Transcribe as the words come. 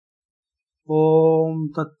ஓம்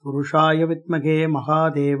தத்புருஷாய வித்மகே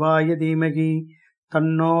மகாதேவாய தீமகி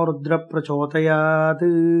தன்னோ ருத்ர பிரச்சோதயாத்.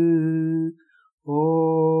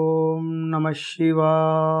 ஓம் நம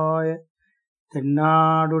சிவாய.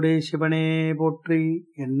 தென்னாடுடைய சிவனே போற்றி,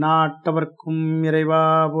 எந்நாட்டவர்க்கும் இறைவா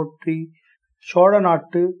போற்றி. சோழ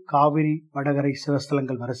நாட்டு காவிரி வடகரை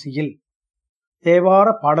சிவஸ்தலங்கள் வரிசையில் தேவார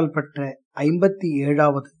பாடல் பெற்ற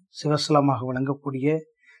 57வது சிவஸ்தலமாக விளங்கக்கூடிய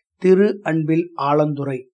திரு அன்பில்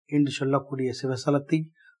ஆலந்துறை என்று சொல்லக்கூடிய சிவஸ்தலத்தை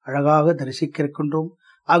அழகாக தரிசிக்க இருக்கின்றோம்.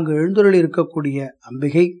 அங்கு எழுந்தருளி இருக்கக்கூடிய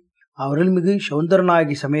அம்பிகை அருள்மிகு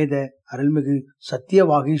சௌந்தரநாயகி சமேத அருள்மிகு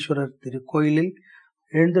சத்தியவாகீஸ்வரர் திருக்கோயிலில்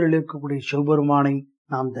எழுந்தருளி இருக்கக்கூடிய சிவபெருமானை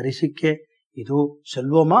நாம் தரிசிக்க இதோ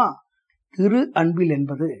செல்வோமா. திரு அன்பில்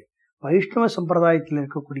என்பது வைஷ்ணவ சம்பிரதாயத்தில்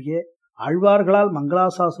இருக்கக்கூடிய ஆழ்வார்களால்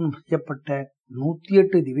மங்களாசாசனம் செய்யப்பட்ட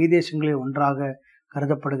 108 திவ்ய தேசங்களில் ஒன்றாக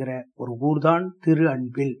கருதப்படுகிற ஒரு ஊர்தான் திரு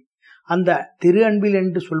அன்பில். அந்த திரு அன்பில்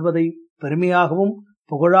என்று சொல்வதை பெருமையாகவும்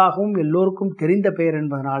புகழாகவும் எல்லோருக்கும் தெரிந்த பெயர்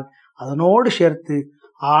என்பதனால் அதனோடு சேர்த்து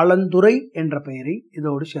ஆலந்துறை என்ற பெயரை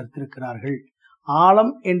இதோடு சேர்த்திருக்கிறார்கள்.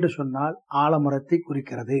 ஆலம் என்று சொன்னால் ஆலமரத்தை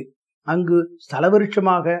குறிக்கிறது. அங்கு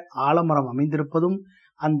ஸ்தலவிருட்சமாக ஆலமரம் அமைந்திருப்பதும்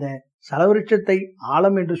அந்த ஸ்தலவிருட்சத்தை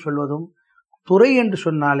ஆலம் என்று சொல்வதும், துறை என்று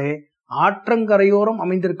சொன்னாலே ஆற்றங்கரையோரம்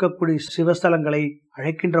அமைந்திருக்கக்கூடிய சிவஸ்தலங்களை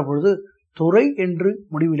அழைக்கின்ற பொழுது துறை என்று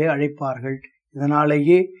முடிவிலே அழைப்பார்கள்.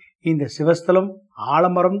 இதனாலேயே இந்த சிவஸ்தலம்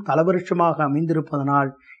ஆலமரம் தலவிருட்சமாக அமைந்திருப்பதனால்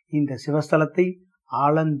இந்த சிவஸ்தலத்தை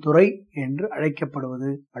ஆலந்துறை என்று அழைக்கப்படுவது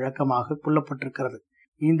வழக்கமாக கொள்ளப்பட்டிருக்கிறது.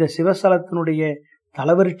 இந்த சிவஸ்தலத்தினுடைய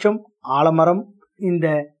தலவிருட்சம் ஆலமரம். இந்த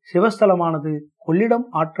சிவஸ்தலமானது கொள்ளிடம்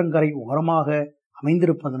ஆற்றங்கரை ஓரமாக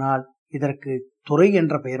அமைந்திருப்பதனால் இதற்கு துறை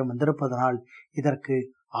என்ற பெயரும் வந்திருப்பதனால் இதற்கு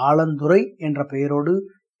ஆலந்துறை என்ற பெயரோடு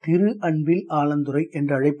திரு அன்பில் ஆலந்துறை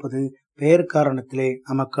என்று அழைப்பது பெயர் காரணத்திலே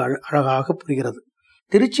நமக்கு அழகாக புரிகிறது.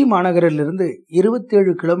 திருச்சி மாநகரிலிருந்து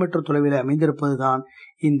 27 கிலோமீட்டர் தொலைவில் அமைந்திருப்பதுதான்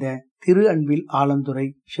இந்த திரு அன்பில் ஆலந்துறை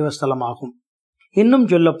சிவஸ்தலமாகும். இன்னும்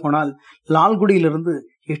சொல்ல போனால் லால்குடியிலிருந்து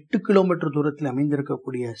 8 கிலோமீட்டர் தூரத்தில்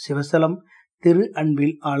அமைந்திருக்கக்கூடிய சிவஸ்தலம் திரு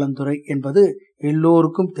அன்பில் ஆலந்துறை என்பது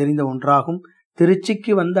எல்லோருக்கும் தெரிந்த ஒன்றாகும்.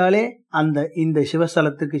 திருச்சிக்கு வந்தாலே இந்த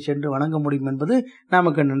சிவஸ்தலத்துக்கு சென்று வணங்க முடியும் என்பது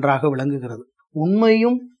நமக்கு நன்றாக விளங்குகிறது.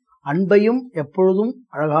 உண்மையும் அன்பையும் எப்பொழுதும்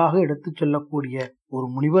அழகாக எடுத்துச் சொல்லக்கூடிய ஒரு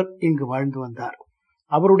முனிவர் இங்கு வாழ்ந்து வந்தார்.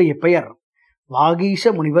 அவருடைய பெயர் வாகீச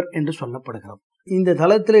முனிவர் என்று சொல்லப்படுகிறது. இந்த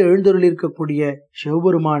தலத்தில் எழுந்தருளிருக்கக்கூடிய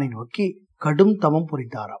சிவபெருமானை நோக்கி கடும் தவம்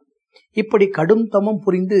புரிந்தாராம். இப்படி கடும் தவம்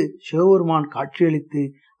புரிந்து சிவபெருமான் காட்சியளித்து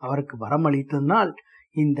அவருக்கு வரம் அளித்ததனால்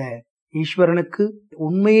இந்த ஈஸ்வரனுக்கு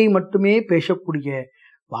உண்மையை மட்டுமே பேசக்கூடிய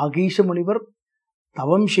வாகீச முனிவர்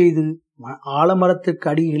தவம் செய்து ஆலமரத்துக்கு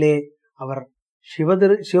அடியிலே அவர்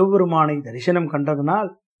சிவபெருமானை தரிசனம் கண்டதனால்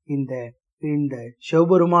இந்த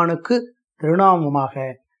சிவபெருமானுக்கு திருநாமமாக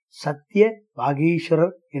சத்திய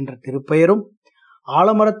வாகீஸ்வரர் என்ற திருப்பெயரும்,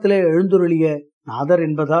 ஆலமரத்திலே எழுந்துருளிய நாதர்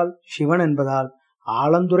என்பதால் சிவன் என்பதால்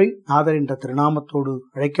ஆலந்துறை நாதர் என்ற திருநாமத்தோடு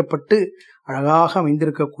அழைக்கப்பட்டு அழகாக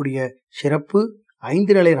அமைந்திருக்கக்கூடிய சிறப்பு.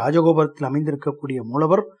 5 நிலை ராஜகோபுரத்தில் அமைந்திருக்கக்கூடிய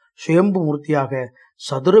மூலவர் சுயம்பு மூர்த்தியாக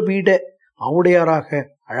சதுரபீட ஆவுடையாராக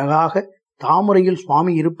அழகாக தாமரையில்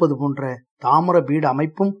சுவாமி இருப்பது போன்ற தாமர பீட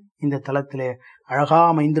அமைப்பும் இந்த தலத்திலே அழகாக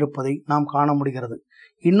அமைந்திருப்பதை நாம் காண முடிகிறது.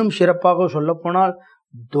 இன்னும் சிறப்பாக சொல்ல போனால்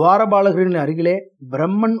துவாரபாலகரின் அருகிலே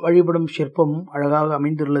பிரம்மன் வழிபடும் சிற்பமும் அழகாக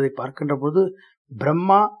அமைந்துள்ளதை பார்க்கின்ற பொழுது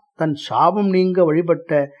பிரம்மா தன் சாபம் நீங்க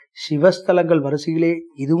வழிபட்ட சிவஸ்தலங்கள் வரிசையிலே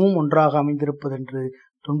இதுவும் ஒன்றாக அமைந்திருப்பது என்று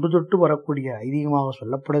தொன்று தொட்டு வரக்கூடிய ஐதீகமாக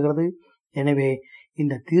சொல்லப்படுகிறது. எனவே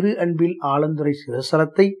இந்த திரு அன்பில் ஆலந்துறை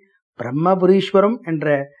சிவஸ்தலத்தை பிரம்மபுரீஸ்வரம்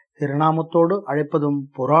என்ற திருநாமத்தோடு அழைப்பதும்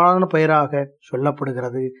புராண பெயராக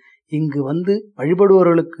சொல்லப்படுகிறது. இங்கு வந்து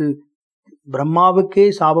வழிபடுபவர்களுக்கு பிரம்மாவுக்கே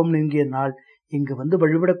சாபம் நீங்கியதனால் இங்கு வந்து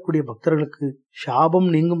வழிபடக்கூடிய பக்தர்களுக்கு சாபம்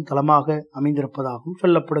நீங்கும் தலமாக அமைந்திருப்பதாகவும்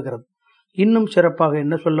சொல்லப்படுகிறது. இன்னும் சிறப்பாக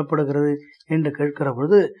என்ன சொல்லப்படுகிறது என்று கேட்கிற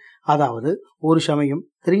பொழுது, அதாவது ஒரு சமயம்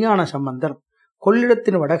திருஞான சம்பந்தர்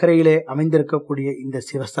கொள்ளிடத்தின் வடகரையிலே அமைந்திருக்கக்கூடிய இந்த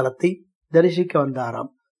சிவஸ்தலத்தை தரிசிக்க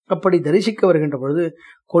வந்தாராம். அப்படி தரிசிக்க வருகின்ற பொழுது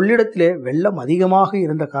கொள்ளிடத்திலே வெள்ளம் அதிகமாக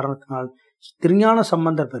இருந்த காரணத்தினால் திருஞான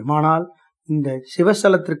சம்பந்தர் பெருமானால் இந்த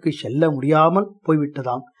சிவஸ்தலத்திற்கு செல்ல முடியாமல்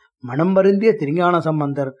போய்விட்டதாம். மனம் வருந்திய திருஞான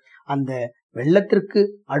சம்பந்தர் அந்த வெள்ளத்திற்கு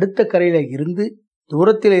அடுத்த கரையில இருந்து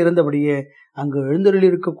தூரத்தில் இருந்தபடியே அங்கு எழுந்தருளி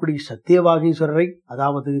இருக்கக்கூடிய சத்தியவாகீஸ்வரரை,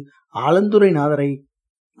 அதாவது ஆலந்துறை நாதரை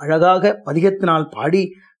அழகாக பதிகத்தினால் பாடி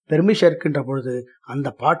பெருமை சேர்க்கின்ற பொழுது அந்த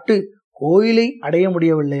பாட்டு கோயிலை அடைய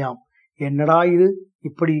முடியவில்லையாம். என்னடா இது,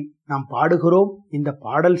 இப்படி நாம் பாடுகிறோம், இந்த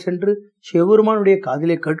பாடல் சென்று சிவபெருமானுடைய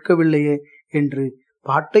காதிலே கேட்கவில்லையே என்று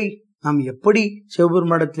பாட்டை நாம் எப்படி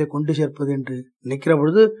சிவபெருமானிடத்திலே கொண்டு சேர்ப்பது என்று நினைக்கிற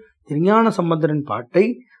பொழுது திருஞான சம்பந்தரின் பாட்டை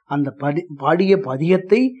அந்த பாடிய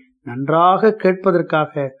பதிகத்தை நன்றாக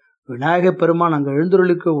கேட்பதற்காக விநாயகப் பெருமான் அங்கு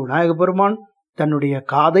எழுந்தருளிக்க விநாயகப் பெருமான் தன்னுடைய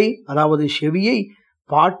காதை, அதாவது செவியை,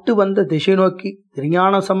 பாட்டு வந்த திசை நோக்கி,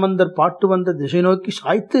 திருஞான சம்பந்தர் பாட்டு வந்த திசை நோக்கி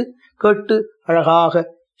சாய்த்து கேட்டு அழகாக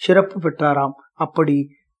சிறப்பு பெற்றாராம். அப்படி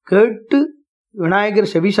கேட்டு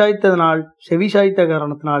விநாயகர் செவிசாய்த்த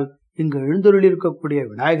காரணத்தினால் இங்கு எழுந்தருளிருக்கக்கூடிய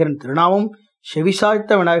விநாயகரின் திருநாமம்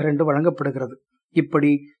செவிசாய்த்த விநாயகர் என்று வழங்கப்படுகிறது.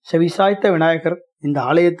 இப்படி செவிசாய்த்த விநாயகர் இந்த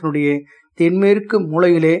ஆலயத்தினுடைய தென்மேற்கு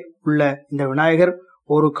மூலையிலே உள்ள இந்த விநாயகர்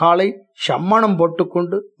ஒரு காலை சம்மணம்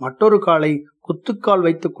போட்டுக்கொண்டு மற்றொரு காலை குத்துக்கால்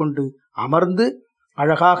வைத்துக்கொண்டு அமர்ந்து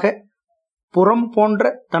அழகாக முறம்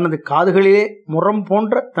போன்ற தனது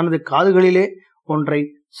காதுகளிலே ஒன்றை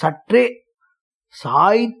சற்றே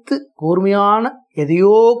சாய்த்து கூர்மையான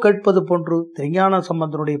எதையோ கேட்பது போன்று திருஞான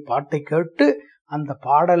சம்பந்தனுடைய பாட்டை கேட்டு அந்த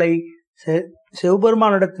பாடலை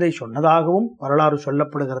சிவபெருமானிடத்திலே சொன்னதாகவும் வரலாறு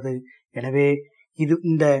சொல்லப்படுகிறது. எனவே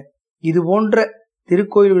இது போன்ற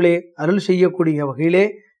திருக்கோயில்களே அருள் செய்யக்கூடிய வகையிலே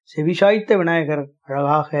செவிசாய்த்த விநாயகர்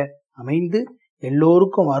அழகாக அமைந்து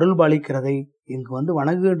எல்லோருக்கும் அருள் பாலிக்கிறதை இங்கு வந்து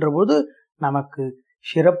வணங்குகின்ற போது நமக்கு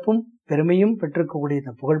சிறப்பும் பெருமையும் பெற்றிருக்கக்கூடிய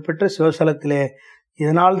இந்த புகழ்பெற்ற சிவஸ்தலத்திலே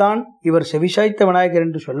இதனால்தான் இவர் செவிசாய்த்த விநாயகர்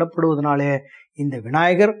என்று சொல்லப்படுவதனாலே இந்த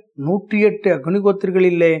விநாயகர் 108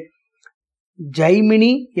 அக்னிகோத்திரிகளிலே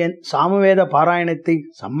ஜைமினி சாமவேத பாராயணத்தை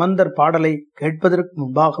சம்பந்தர் பாடலை கேட்பதற்கு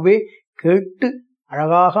முன்பாகவே கேட்டு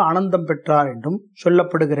அழகாக ஆனந்தம் பெற்றார் என்றும்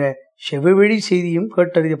சொல்லப்படுகிற செவிவழி செய்தியும்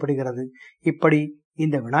கேட்டறியப்படுகிறது. இப்படி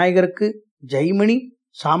இந்த விநாயகருக்கு ஜைமினி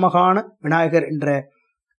சாமகான விநாயகர் என்ற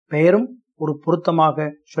பெயரும் ஒரு பொருத்தமாக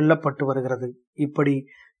சொல்லப்பட்டு வருகிறது. இப்படி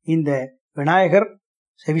இந்த விநாயகர்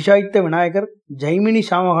செவிசாய்த்த விநாயகர் ஜைமினி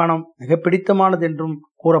சாமகானம் மிக பிடித்தமானது என்றும்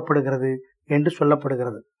கூறப்படுகிறது என்று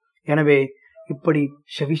சொல்லப்படுகிறது. எனவே இப்படி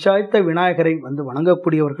செவிசாய்த்த விநாயகரை வந்து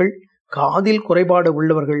வணங்கக்கூடியவர்கள், காதில் குறைபாடு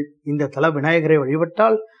உள்ளவர்கள் இந்த தல விநாயகரை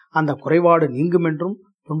வழிபட்டால் அந்த குறைபாடு நீங்கும் என்றும்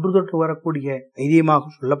தொன்று தொற்று வரக்கூடிய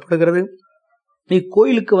ஐதீகமாக சொல்லப்படுகிறது.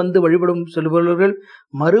 இக்கோயிலுக்கு வந்து வழிபடும் செல்பவர்கள்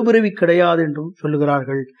மறுபிறவி கிடையாது என்றும்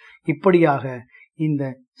சொல்லுகிறார்கள். இப்படியாக இந்த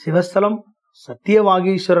சிவஸ்தலம்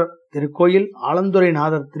சத்தியவாகீஸ்வரர் திருக்கோயில்,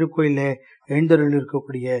 ஆலந்துரைநாதர் திருக்கோயிலே எழுந்தருள்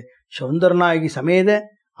இருக்கக்கூடிய சௌந்தரநாயகி சமேத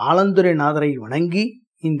ஆலந்துரைநாதரை வணங்கி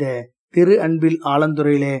இந்த திரு அன்பில்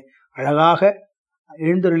ஆலந்துரையிலே அழகாக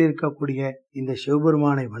எழுந்தருளிருக்கக்கூடிய இந்த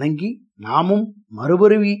சிவபெருமானை வணங்கி நாமும்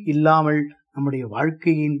மறுபிறவி இல்லாமல் நம்முடைய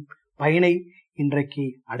வாழ்க்கையின் பயனை இன்றைக்கு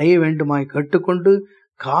அடைய வேண்டுமாய் கேட்டுக்கொண்டு,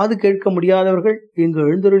 காது கேட்க முடியாதவர்கள் இங்கு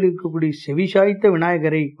எழுந்தருளிருக்கக்கூடிய செவிசாய்த்த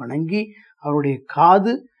விநாயகரை வணங்கி அவருடைய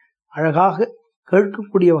காது அழகாக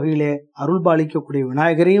கேட்கக்கூடிய வகையிலே அருள் பாலிக்கக்கூடிய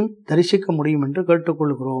விநாயகரையும் தரிசிக்க முடியும் என்று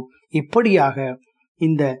கேட்டுக்கொள்கிறோம். இப்படியாக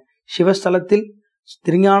இந்த சிவஸ்தலத்தில்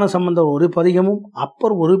திருஞான சம்பந்தர் ஒரு பதிகமும்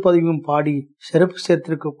அப்பர் ஒரு பதிகமும் பாடி சிறப்பு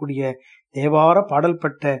சேர்த்திருக்கக்கூடிய தேவார பாடல்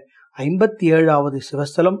பட்ட 57வது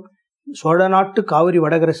சிவஸ்தலம் சோழ நாட்டு காவிரி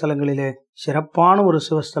வடகரை ஸ்தலங்களிலே சிறப்பான ஒரு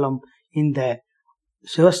சிவஸ்தலம். இந்த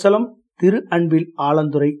சிவஸ்தலம் திரு அன்பில்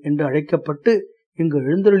ஆலந்துரை என்று அழைக்கப்பட்டு இங்கு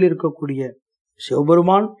எழுந்தருளிருக்கக்கூடிய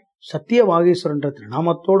சிவபெருமான் சத்தியவாகீஸ்வரர் என்ற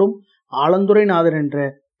திருநாமத்தோடும் ஆலந்துரைநாதர் என்ற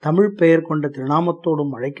தமிழ் பெயர் கொண்ட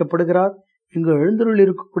திருநாமத்தோடும் அழைக்கப்படுகிறார். இங்கு எழுந்தருள்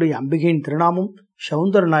இருக்கக்கூடிய அம்பிகையின் திருநாமம்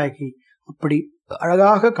சௌந்தரநாயகி. அப்படி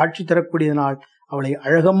அழகாக காட்சி தரக்கூடியதனால் அவளை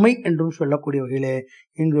அழகம்மை என்றும் சொல்லக்கூடிய வகையிலே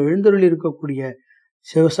இங்கு எழுந்தருள் இருக்கக்கூடிய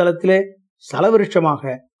சிவஸ்தலத்திலே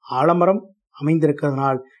ஸ்தலவிருட்சமாக ஆலமரம்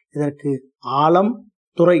அமைந்திருக்கிறதுனால் இதற்கு ஆலம்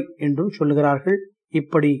துறை என்றும் சொல்லுகிறார்கள்.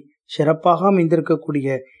 இப்படி சிறப்பாக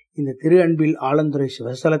அமைந்திருக்கக்கூடிய இந்த திரு அன்பில் ஆலந்துரை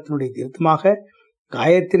சிவஸ்தலத்தினுடைய தீர்த்தமாக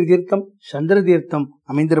காயத்ரி தீர்த்தம், சந்திர தீர்த்தம்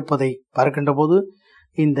அமைந்திருப்பதை பார்க்கின்ற போது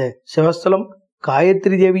இந்த சிவஸ்தலம்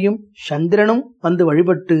காயத்ரி தேவியும் சந்திரனும் வந்து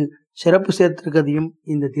வழிபட்டு சிறப்பு சேர்த்திருக்கதையும்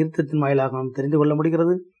இந்த தீர்த்தத்தின் வாயிலாக நாம் தெரிந்து கொள்ள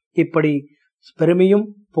முடிகிறது. இப்படி பெருமையும்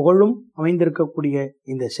புகழும் அமைந்திருக்கக்கூடிய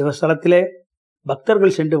இந்த சிவஸ்தலத்திலே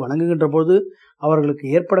பக்தர்கள் சென்று வணங்குகின்ற போது அவர்களுக்கு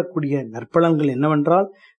ஏற்படக்கூடிய நற்பலன்கள் என்னவென்றால்,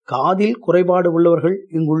 காதில் குறைபாடு உள்ளவர்கள்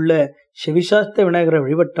இங்குள்ள செவிசாஸ்த விநாயகரை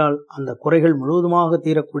வழிபட்டால் அந்த குறைகள் முழுவதுமாக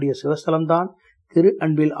தீரக்கூடிய சிவஸ்தலம்தான் திரு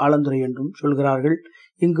அன்பில் ஆலந்துரை என்றும் சொல்கிறார்கள்.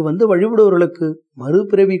 இங்கு வந்து வழிபடுவர்களுக்கு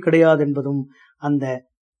மறுபிறவி கிடையாது என்பதும், அந்த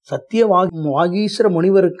சத்தியவாகீஸ்வர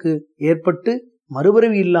முனிவருக்கு ஏற்பட்டு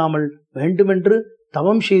மறுபிறவி இல்லாமல் வேண்டுமென்று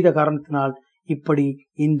தவம் செய்த காரணத்தினால் இப்படி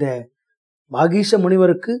இந்த வாகீச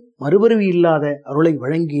முனிவருக்கு மறுபிறவி இல்லாத அருளை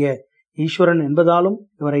வழங்கிய ஈஸ்வரன் என்பதாலும்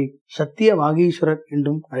இவரை சத்திய வாகீஸ்வரர்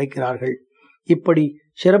என்றும் அழைக்கிறார்கள். இப்படி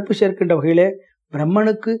சிறப்பு சேர்க்கின்ற வகையிலே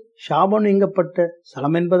பிரம்மனுக்கு சாபம் நீங்கப்பட்ட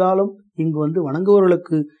ஸ்தலம் என்பதாலும் இங்கு வந்து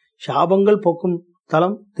வணங்குவர்களுக்கு சாபங்கள் போக்கும்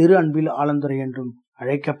தலம் திரு அன்பில் ஆலந்துரை என்றும்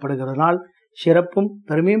அழைக்கப்படுகிறதனால் சிறப்பும்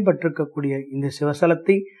பெருமையும் பெற்றிருக்கக்கூடிய இந்த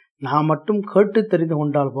சிவஸ்தலத்தை நாம் மட்டும் கேட்டு தெரிந்து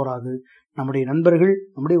கொண்டால் போராது. நம்முடைய நண்பர்கள்,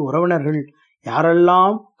 நம்முடைய உறவினர்கள்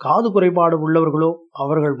யாரெல்லாம் காது குறைபாடு உள்ளவர்களோ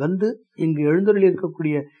அவர்கள் வந்து இங்கு எழுந்தருளி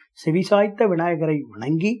இருக்கக்கூடிய செவிசாய்த்த விநாயகரை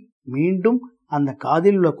வணங்கி மீண்டும் அந்த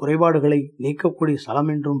காதில் உள்ள குறைபாடுகளை நீக்கக்கூடிய ஸ்தலம்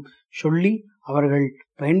என்றும் சொல்லி அவர்கள்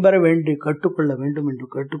பயன்பெற வேண்டி கேட்டுக்கொள்ள வேண்டும் என்று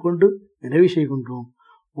கேட்டுக்கொண்டு நிறைவு செய்கின்றோம்.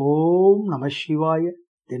 ஓம் நம சிவாய.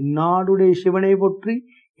 தென்னாடுடைய சிவனை போற்றி,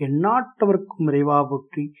 எந்நாட்டவர்க்கும் இறைவா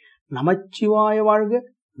போற்றி. நமச்சிவாய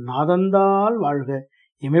வாழ்க, நாதந்தால் வாழ்க,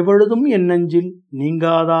 இமைபொழுதும் என் நெஞ்சில்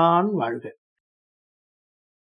நீங்காதான் வாழ்க.